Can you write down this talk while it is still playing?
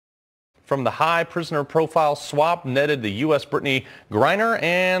from the high prisoner profile swap netted the U.S. Brittany Griner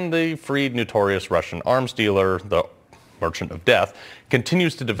and the freed notorious Russian arms dealer, the Merchant of Death,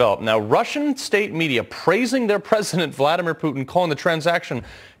 continues to develop. Now, Russian state media praising their president, Vladimir Putin, calling the transaction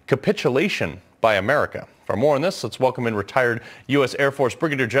capitulation by America. For more on this, let's welcome in retired U.S. Air Force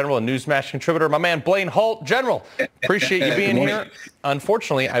Brigadier General and Newsmax contributor, my man, Blaine Holt. General, appreciate you being here.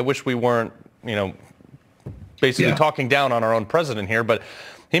 Unfortunately, I wish we weren't, basically talking down on our own president here, but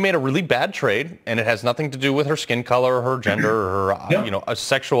he made a really bad trade, and it has nothing to do with her skin color, her gender, or her, a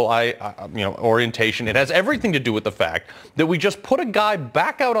sexual, orientation. It has everything to do with the fact that we just put a guy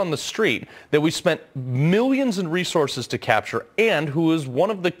back out on the street that we spent millions in resources to capture, and who is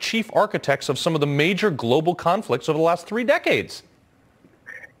one of the chief architects of some of the major global conflicts over the last 3 decades.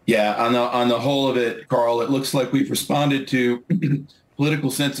 Yeah, on the whole of it, Carl, it looks like we've responded to political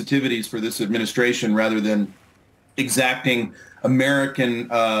sensitivities for this administration rather than exacting American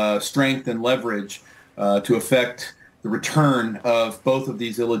strength and leverage to affect the return of both of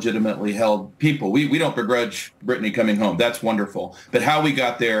these illegitimately held people. We don't begrudge Brittany coming home. That's wonderful. But how we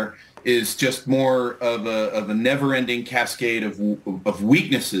got there is just more of a never-ending cascade of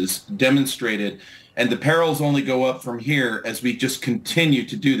weaknesses demonstrated. And the perils only go up from here as we just continue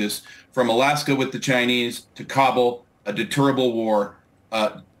to do this, from Alaska with the Chinese to Kabul, a deterrable war,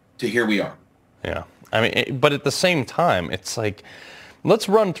 to here we are. Yeah. I mean, but at the same time, it's like, let's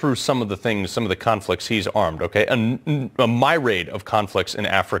run through some of the things, some of the conflicts he's armed, okay? A myriad of conflicts in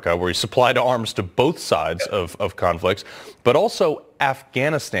Africa where he supplied arms to both sides of conflicts, but also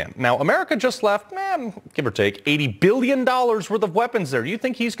Afghanistan. Now, America just left, give or take, $80 billion worth of weapons there. Do you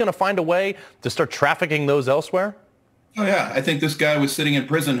think he's going to find a way to start trafficking those elsewhere? Oh, yeah. I think this guy was sitting in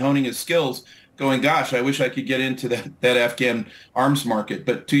prison honing his skills, going, gosh, I wish I could get into that Afghan arms market.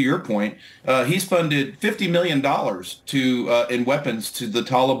 But to your point, he's funded $50 million in weapons to the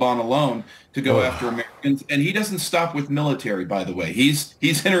Taliban alone to go after Americans. And he doesn't stop with military, by the way. He's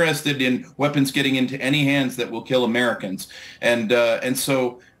interested in weapons getting into any hands that will kill Americans. And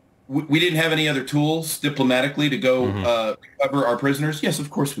so we didn't have any other tools diplomatically to go recover our prisoners. Yes,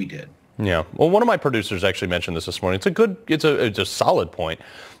 of course we did. Yeah. Well, one of my producers actually mentioned this morning. It's a solid point,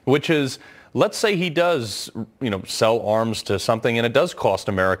 which is, let's say he does, sell arms to something and it does cost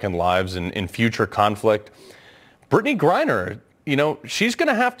American lives in future conflict. Brittany Griner, she's going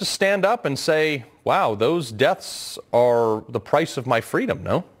to have to stand up and say, wow, those deaths are the price of my freedom,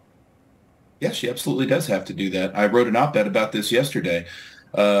 no? Yes, she absolutely does have to do that. I wrote an op-ed about this yesterday.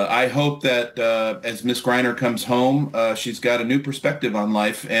 I hope that as Miss Griner comes home, she's got a new perspective on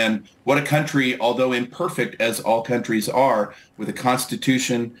life and what a country, although imperfect as all countries are, with a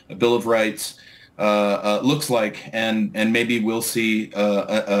constitution, a Bill of Rights, looks like, and maybe we'll see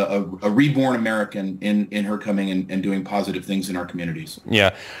a reborn American in her coming and doing positive things in our communities.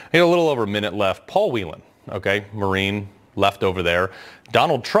 Yeah, a little over a minute left. Paul Whelan, okay, Marine, left over there.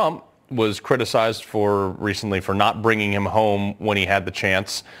 Donald Trump was criticized recently for not bringing him home when he had the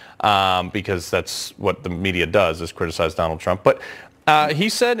chance, because that's what the media does, is criticize Donald Trump. But he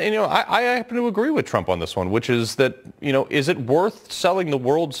said, and I happen to agree with Trump on this one, which is that, is it worth selling the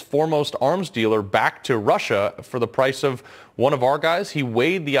world's foremost arms dealer back to Russia for the price of one of our guys? He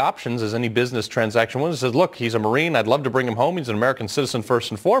weighed the options, as any business transaction would. He says, look, he's a Marine. I'd love to bring him home. He's an American citizen first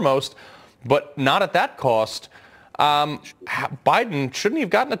and foremost, but not at that cost. Biden, shouldn't he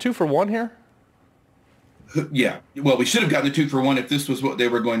have gotten a 2-for-1 here? Yeah. Well, we should have gotten a 2-for-1 if this was what they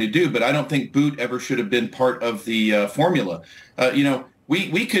were going to do, but I don't think boot ever should have been part of the formula.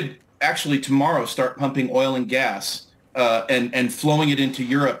 We could actually tomorrow start pumping oil and gas and flowing it into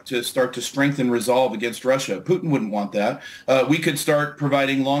Europe to start to strengthen resolve against Russia. Putin wouldn't want that. We could start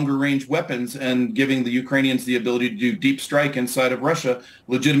providing longer range weapons and giving the Ukrainians the ability to do deep strike inside of Russia,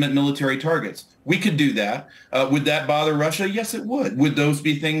 legitimate military targets. We could do that. Would that bother Russia? Yes, it would. Would those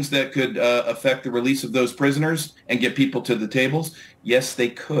be things that could affect the release of those prisoners and get people to the tables? Yes, they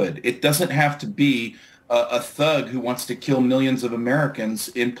could. It doesn't have to be a thug who wants to kill millions of Americans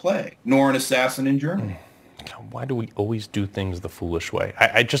in play, nor an assassin in Germany. Why do we always do things the foolish way?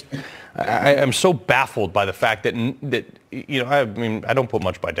 I'm so baffled by the fact that I don't put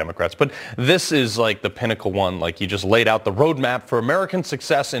much by Democrats, but this is like the pinnacle one. Like, you just laid out the roadmap for American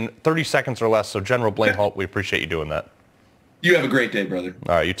success in 30 seconds or less. So, General Blaine Holt, we appreciate you doing that. You have a great day, brother.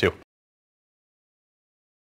 All right, you too.